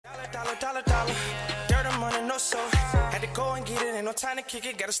Dollar, dollar, dollar. Dirt and money, no soul. Had to go and get it, ain't no time to kick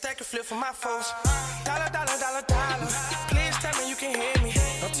it. Got a stack to flip for my foes. Dollar, dollar, dollar, dollar. Please tell me you can hear me.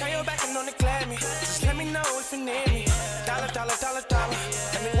 Don't turn your back and don't neglect me. Just let me know if you need me. Dollar, dollar, dollar, dollar.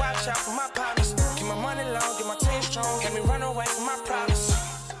 Let me watch out for my partners. Keep my money long, get my team strong. Let me run away from my problems.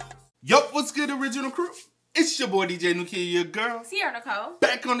 Yup, what's good, original crew? It's your boy DJ New Kid, your girl. Sierra Nicole.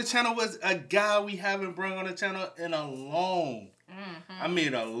 Back on the channel was a guy we haven't brought on the channel in a long. I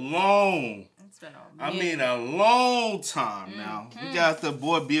mean a long. It's been a minute. I mean a long time now. We got the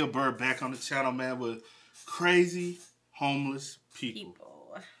boy Burr back on the channel, man, with crazy homeless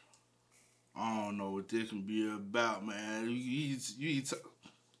people. I don't know what this can be about, man.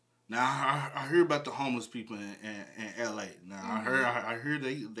 Now I heard about the homeless people in LA. Now I heard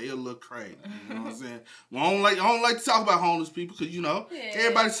they a little crazy. You know what I'm saying? Well, I don't like to talk about homeless people because you know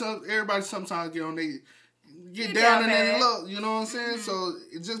everybody sometimes get down in that look. You know what I'm saying? So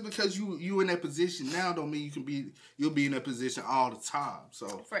just because you in that position now don't mean you'll be in that position all the time.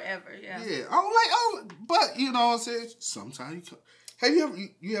 So forever, yeah. Yeah, but you know what I'm saying? Sometimes have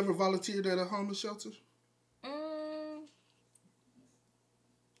you ever volunteered at a homeless shelter?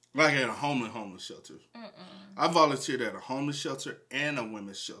 Like at a homeless shelter. I volunteered at a homeless shelter and a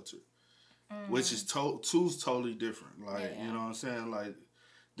women's shelter, which is two's totally different. Like you know what I'm saying? Like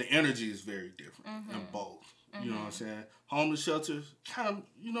the energy is very different in both. You know what I'm saying? Homeless shelters kind of,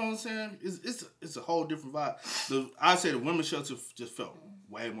 you know what I'm saying? It's a whole different vibe. I'd say the women's shelter just felt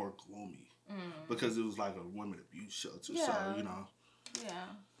way more gloomy because it was like a women abuse shelter. Yeah. So you know. Yeah.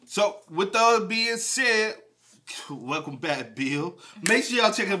 So with that being said. Welcome back, Bill. Make sure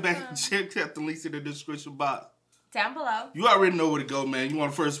y'all check out the links in the description box. Down below. You already know where to go, man. You want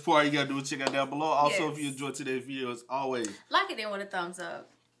the first part, you gotta do it, check out down below. Also, if you enjoyed today's video, as always, like it then with a thumbs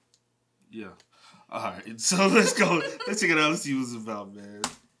up. Yeah. Alright, so let's go. Let's check it out. Let's see what it's about, man.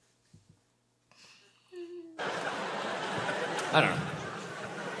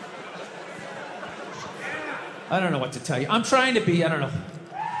 I don't know what to tell you. I'm trying to be,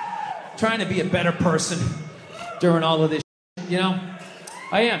 trying to be a better person during all of this, you know?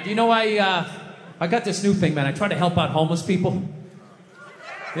 I am. Do you know I got this new thing, man. I try to help out homeless people.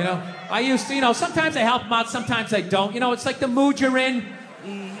 You know? I used to, sometimes I help them out, sometimes I don't. You know, it's like the mood you're in,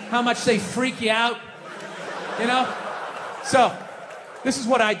 how much they freak you out, you know? So, this is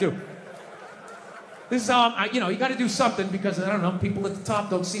what I do. This is how you got to do something because, I don't know, people at the top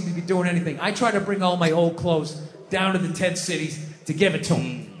don't seem to be doing anything. I try to bring all my old clothes down to the 10 cities to give it to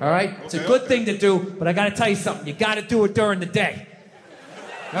them. All right? It's a good thing to do, but I got to tell you something. You got to do it during the day.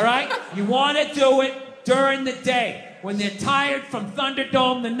 All right? You want to do it during the day. When they're tired from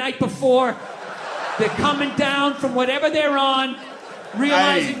Thunderdome the night before, they're coming down from whatever they're on,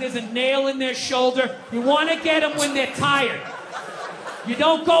 realizing there's a nail in their shoulder. You want to get them when they're tired. You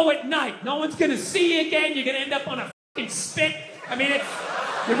don't go at night. No one's going to see you again. You're going to end up on a fucking spit. I mean,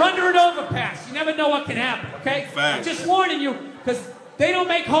 you're under an overpass. You never know what can happen, okay? I'm just warning you, because they don't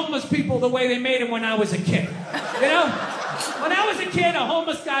make homeless people the way they made them when I was a kid. You know? When I was a kid, a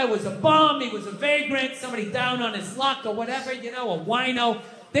homeless guy was a bum, he was a vagrant, somebody down on his luck or whatever, a wino.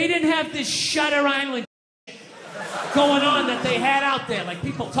 They didn't have this Shutter Island going on that they had out there, like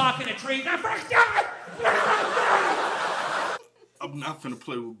people talking to trees. I'm not finna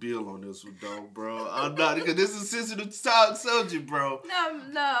play with Bill on this one, though, bro. I'm not, because this is a sensitive subject, bro. No,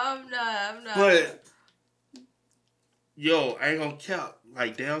 I'm not. But, yo, I ain't gonna count.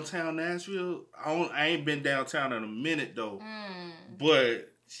 Like, downtown Nashville, I ain't been downtown in a minute, though.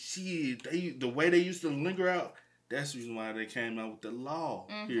 But, shit, the way they used to linger out, that's the reason why they came out with the law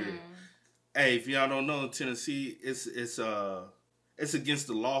here. Hey, if y'all don't know, in Tennessee, it's against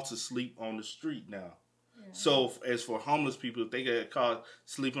the law to sleep on the street now. So, as for homeless people, if they get caught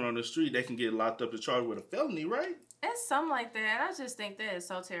sleeping on the street, they can get locked up and charged with a felony, right? It's something like that. I just think that is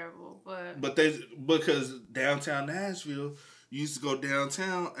so terrible. But because downtown Nashville, you used to go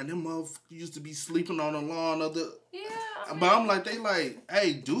downtown, and them motherfuckers used to be sleeping on the lawn of the... Yeah. But I'm like,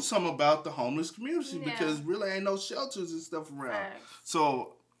 hey, do something about the homeless community because really ain't no shelters and stuff around. Right.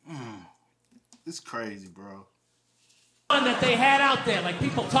 So, it's crazy, bro. That they had out there, like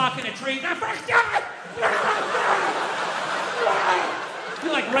people talking to trees. You're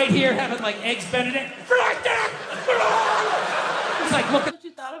like right here having like eggs Benedict. It's like, look at what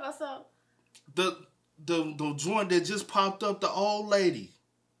you thought of myself. The joint that just popped up, the old lady.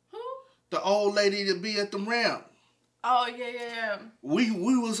 Who? The old lady that be at the ramp. Oh, yeah. We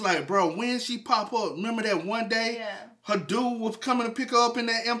was like, bro, when she pop up, remember that one day? Yeah. Her dude was coming to pick her up in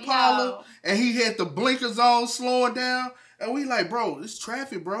that Impala, and he had the blinkers on, slowing down. And we like, bro, it's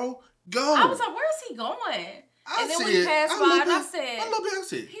traffic, bro. Go. I was like, where is he going? And then we passed by, and I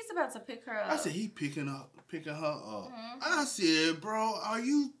said, he about to pick her up. I said, he picking her up. I said, bro, are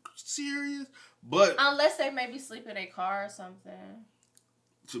you serious? But unless they maybe sleep in a car or something.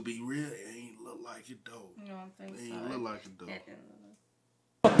 To be real, it ain't look like it though. You don't think so? It ain't look like it though.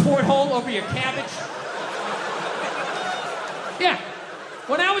 A porthole over your cabbage. Yeah.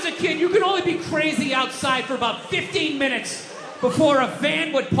 When I was a kid, you could only be crazy outside for about 15 minutes before a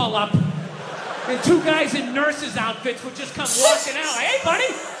van would pull up and two guys in nurses' outfits would just come walking out. Like, hey, buddy,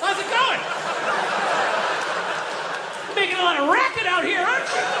 how's it going? You're making a lot of racket out here, aren't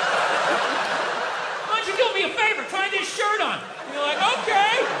you? Why don't you do me a favor? Try this shirt on. And you're like,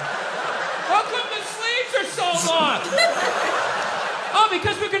 okay. How come the sleeves are so long? Oh,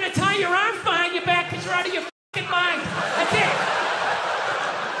 because we're going to tie your arms behind your back because you're out of your f***ing mind. That's it.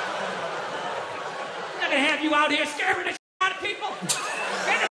 I'm not going to have you out here scaring the shit out of people.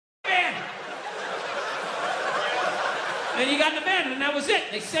 Get in the van. And you got in the van, and that was it.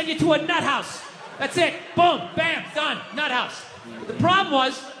 They send you to a nut house. That's it. Boom, bam, done. Nut house. But the problem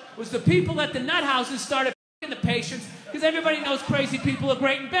was the people at the nut houses started f***ing the patients because everybody knows crazy people are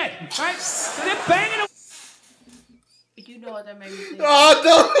great in bed, right? So they're banging them. You know what that made me think. Oh,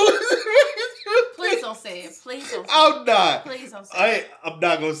 no. Please don't say it. Please don't say I'm not. Please don't say it. I'm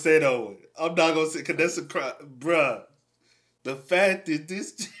not going to say that one. I'm not going to say, because that's a crime. Bruh, the fact that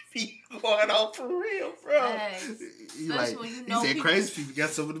this be going on for real, bro. Hey, You like, when you he know said people, crazy people got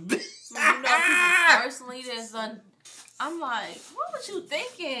some of the best. when you know people personally that's done, I'm like, what was you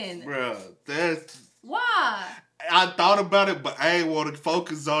thinking? Bruh, that's... Why? I thought about it, but I ain't want to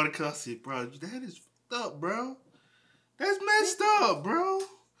focus on it because I said, bro, that is fucked up, bro. That's messed up, bro.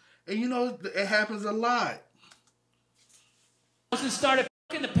 And you know, it happens a lot. Started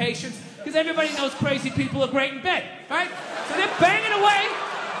f***ing the patients because everybody knows crazy people are great in bed, right? So they're banging away,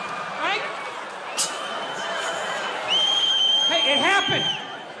 right? Hey, it happened.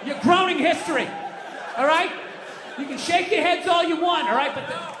 You're groaning history, all right? You can shake your heads all you want, all right? But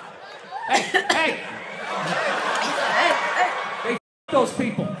hey. They f*** those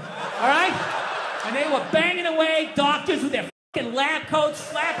people, all right? And they were banging away, doctors with their f***ing lab coats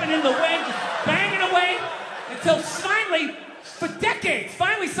flapping in the wind, just banging away until finally, for decades,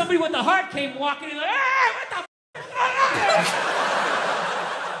 finally somebody with a heart came walking in like, hey, what the f***?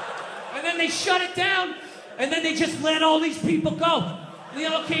 And then they shut it down, and then they just let all these people go. They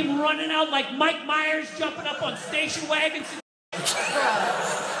all came running out like Mike Myers jumping up on station wagons.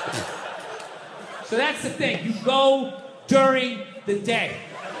 So that's the thing. You go during the day.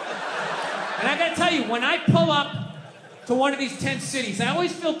 And I gotta tell you, when I pull up to one of these 10 cities, I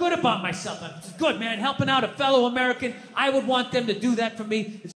always feel good about myself. It's good, man, helping out a fellow American. I would want them to do that for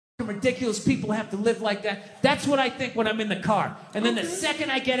me. It's ridiculous people have to live like that. That's what I think when I'm in the car. And then the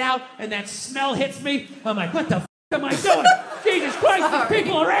second I get out and that smell hits me, I'm like, what the f*** am I doing? Jesus Christ, these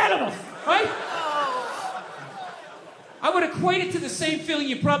people are animals, right? I would equate it to the same feeling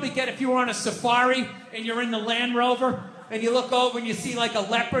you probably get if you were on a safari and you're in the Land Rover and you look over and you see like a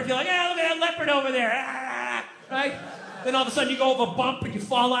leopard. You're like, yeah, look at that leopard over there, right? Then all of a sudden you go over a bump and you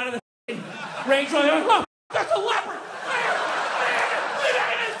fall out of the Range Rover. You're like, oh, that's a leopard.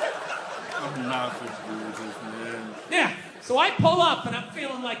 I'm not for this, man. Yeah, so I pull up and I'm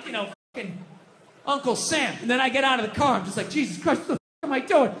feeling like, you know, fucking Uncle Sam. And then I get out of the car. I'm just like, Jesus Christ, what the f*** am I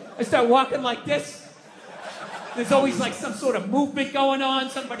doing? I start walking like this. There's always like some sort of movement going on.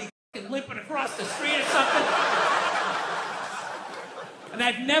 Somebody f***ing limping across the street or something. And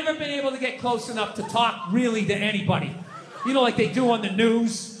I've never been able to get close enough to talk really to anybody. You know, like they do on the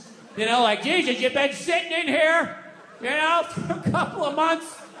news. You know, like, Jesus, you've been sitting in here, you know, for a couple of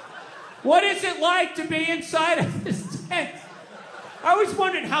months. What is it like to be inside of this tent? I always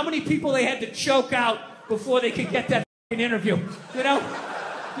wondered how many people they had to choke out before they could get that f***ing interview. You know?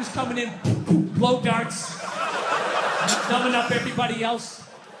 Just coming in, blow darts, numbing up everybody else,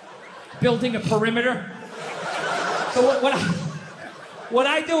 building a perimeter. So what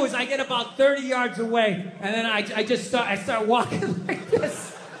I do is I get about 30 yards away, and then I start walking like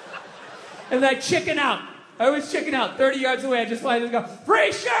this. And I chicken out. I always chicken out 30 yards away. I just go,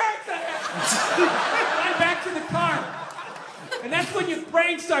 free shirts! I'm back to the car. And that's when your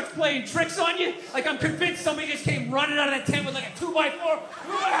brain starts playing tricks on you. Like I'm convinced somebody just came running out of that tent with like a 2x4,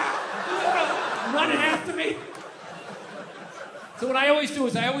 running after me. So what I always do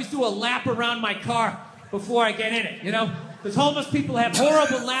is I always do a lap around my car before I get in it, you know? Because homeless people have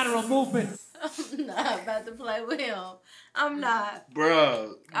horrible lateral movement. I'm not about to play with him. I'm not.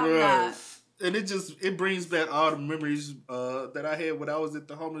 Bruh. I'm not. And it brings back all the memories that I had when I was at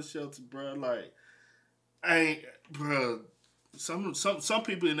the homeless shelter, bruh. Like, bruh. Some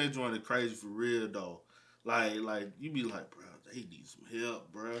people in that joint are crazy for real though. Like you be like, bro, they need some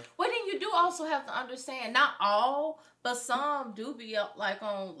help, bro. also have to understand, not all, but some do be like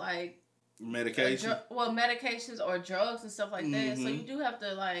on like medication. Medications or drugs and stuff like that. So you do have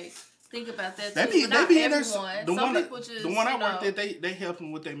to like think about that too. They be in there. Some people just, the one I worked at, they help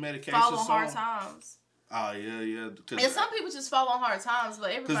them with their medication. Fall on hard times. Oh yeah. And some people just fall on hard times,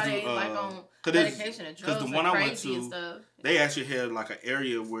 but everybody ain't like on medication and drugs. Because the one I went to, stuff. They actually had like an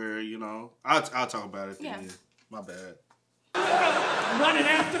area where I'll talk about it. Yeah. My bad. Running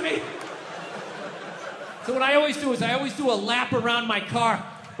after me. So what I always do is I always do a lap around my car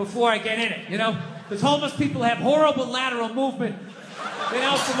before I get in it. Because homeless people have horrible lateral movement.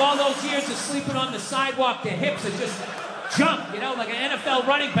 From all those years of sleeping on the sidewalk, their hips are just jump. Like an NFL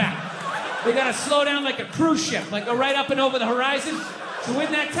running back. They gotta slow down like a cruise ship, like go right up and over the horizon. So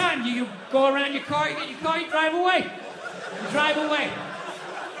in that time, you go around your car, you get your car, you drive away. You drive away.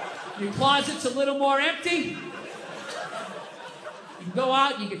 Your closet's a little more empty. You go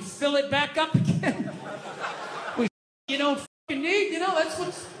out, you can fill it back up again. With you don't fucking need, that's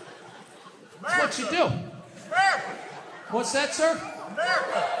what you do. What's that, sir?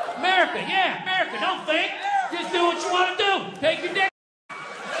 America, yeah, America. Don't think. Just do what you want to do. Take your dick.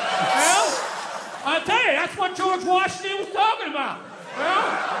 I'll tell you, that's what George Washington was talking about.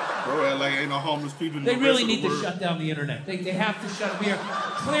 Bro, like ain't no homeless people in they the really rest need of the to world. shut down the internet. They have to shut them. We are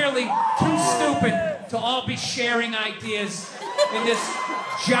clearly too stupid to all be sharing ideas in this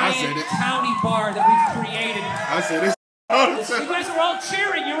giant county bar that we've created. I said this. You guys are all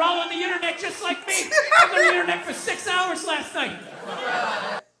cheering. You're all on the internet just like me. I was on the internet for 6 hours last night.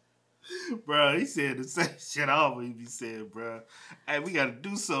 Bro, he said the same shit I always be saying, bro. Hey, we gotta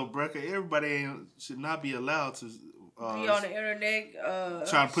do something, bro, because everybody should not be allowed to be on the internet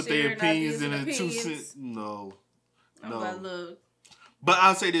trying to put their opinions in a 2 cent. No. But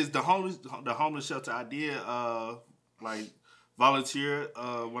I'll say this: the homeless shelter I did like volunteer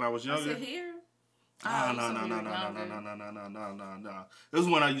when I was younger. Is it here? No. It was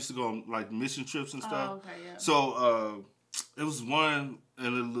when I used to go on like mission trips and stuff. Oh, okay, yeah. So it was one,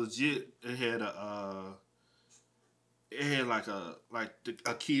 and it legit. It had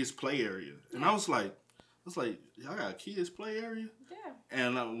a kids play area, and I was like, y'all got a kids play area? Yeah.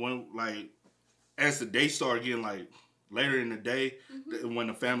 And when as the day started getting later in the day, when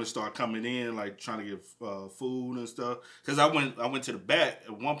the family started coming in, trying to get food and stuff. Because I went to the back.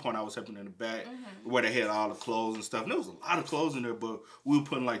 At one point, I was helping in the back where they had all the clothes and stuff. And there was a lot of clothes in there, but we were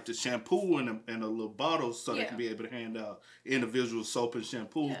putting the shampoo in a little bottles so they can be able to hand out individual soap and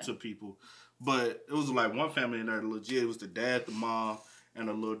shampoo to people. But it was one family in there, legit. It was the dad, the mom, and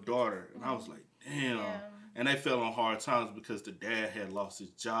a little daughter. And I was like, damn. Yeah. And they fell on hard times because the dad had lost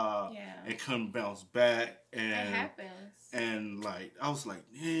his job and couldn't bounce back. And it happens. And I was like,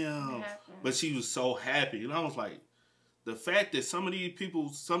 damn. But she was so happy. And I was like, the fact that some of these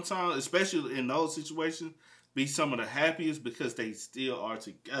people sometimes, especially in those situations, be some of the happiest because they still are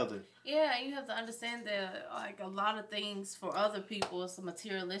together. Yeah, you have to understand that a lot of things for other people is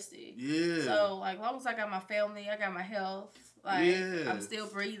materialistic. Yeah. So as long as I got my family, I got my health, I'm still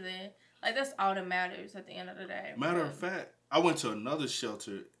breathing. That's all that matters at the end of the day. Matter of fact, I went to another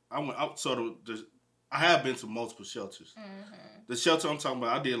shelter. I have been to multiple shelters. The shelter I'm talking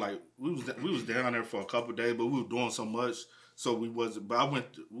about, I did we was down there for a couple of days, but we were doing so much, so we wasn't. But we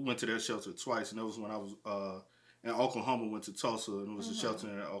went to that shelter twice, and that was when I was in Oklahoma. Went to Tulsa, and it was a shelter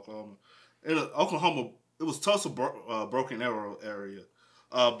in Oklahoma. In Oklahoma, it was Tulsa, Broken Arrow area.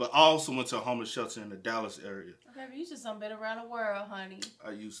 But I also went to a homeless shelter in the Dallas area. Okay, but you just done been around the world, honey.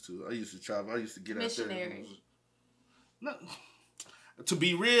 I used to travel. I used to get missionary. No, to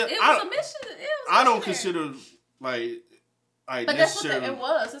be real, it was a mission. I don't consider but that's what it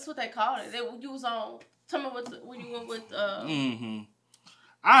was. That's what they called it. You was on. Tell me when you went with.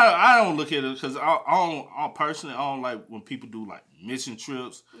 I don't look at it because I personally don't like when people do mission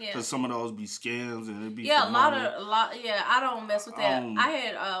trips because some of those be scams and it be a lot. I don't mess with that. I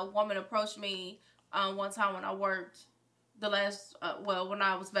had a woman approach me one time when I worked when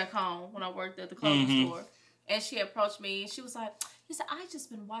I was back home when I worked at the clothing store, and she approached me and she was like, "She said, I just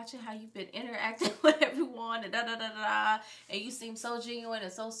been watching how you've been interacting with everyone and and you seem so genuine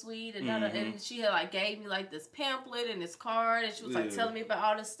and so sweet and and she had gave me this pamphlet and this card and she was telling me about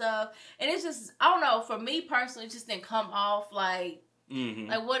all this stuff and it's just I don't know for me personally it just didn't come off what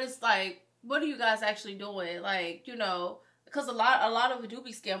are you guys actually doing because a lot of it do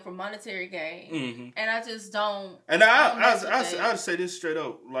be scammed for monetary gain and I just don't and I'd say this straight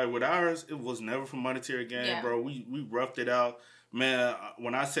up with ours it was never for monetary gain bro we roughed it out. man,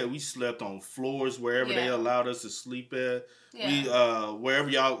 when I said we slept on floors wherever they allowed us to sleep at, we wherever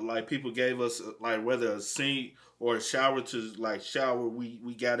y'all like people gave us like whether a sink or a shower to like shower,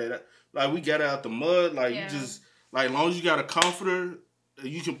 we got it like we got it out the mud. Like you just like as long as you got a comforter,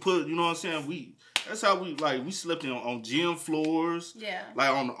 you can put. You know what I'm saying? That's how we slept on gym floors. Yeah. Like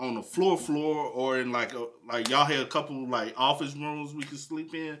on the floor or in like y'all had a couple like office rooms we could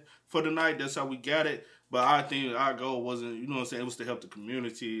sleep in for the night. That's how we got it. But I think our goal wasn't, you know what I'm saying, it was to help the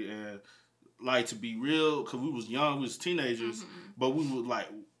community and like to be real, because we was young, we was teenagers, but we would like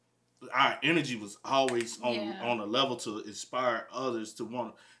our energy was always on a level to inspire others to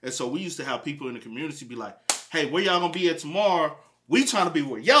want. And so we used to have people in the community be like, hey, where y'all gonna be at tomorrow? We trying to be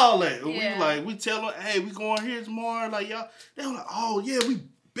where y'all at. And we tell them, hey, we going here tomorrow. Like y'all, they were like, oh yeah, we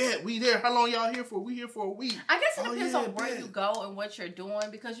bet we there. How long y'all here for? We here for a week. I guess it depends on where you go and what you're doing,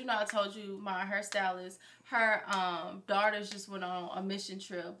 because you know I told you my hairstylist, her daughters just went on a mission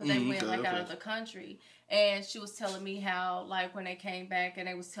trip, but they went like out of the country. And she was telling me how, like, when they came back and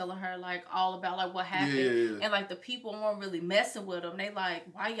they was telling her, like, all about, like, what happened. Yeah. And, like, the people weren't really messing with them. They like,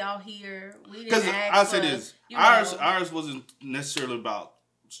 why y'all here? We didn't ask. I say this. Ours wasn't necessarily about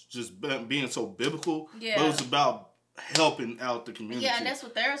just being so biblical. Yeah. But it was about helping out the community. Yeah, and that's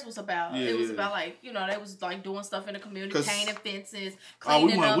what theirs was about. Yeah, it was about, like, you know, they was, like, doing stuff in the community, painting fences,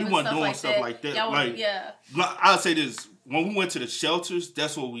 cleaning up and stuff doing stuff like that. Like, I'll say this. When we went to the shelters,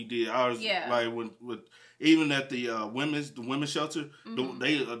 that's what we did. Like, even at the women's shelter,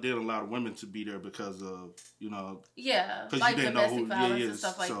 they did allow women to be there because of, you know... Yeah, like you didn't know who... and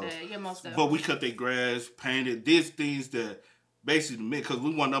stuff like that. Yeah, most of But we cut their grass, painted, did things that basically men... Because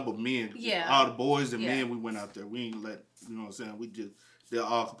we weren't up with men. Yeah. All the boys and men, we went out there. We ain't let... You know what I'm saying? We just... They're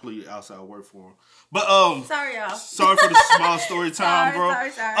all completely outside work for them. But, sorry, y'all. Sorry for the small story time, bro.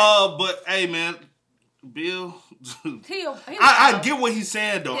 Sorry. But, hey, man... Bill, I get what he's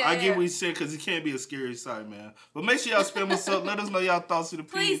saying though. I get what he's saying because it can't be a scary sight, man. But make sure y'all spam us up. Let us know y'all thoughts in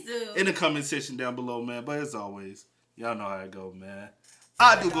the comment section down below, man. But as always, y'all know how it go, man.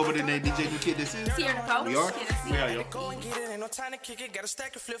 I do go over the name DJ New Kid. This is we are. We are, yo. Go and get it, ain't no time to kick it. Got a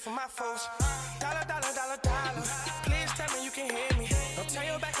stack of flip for my folks. Dollar. Please tell me you can hear me. Don't turn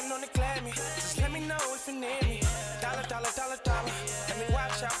your back and don't neglect me. Just let me know if you need me. Dollar. Let me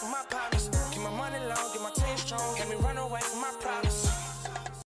watch out for my partners. Keep my money long, get my team strong. Let me run away from my problems.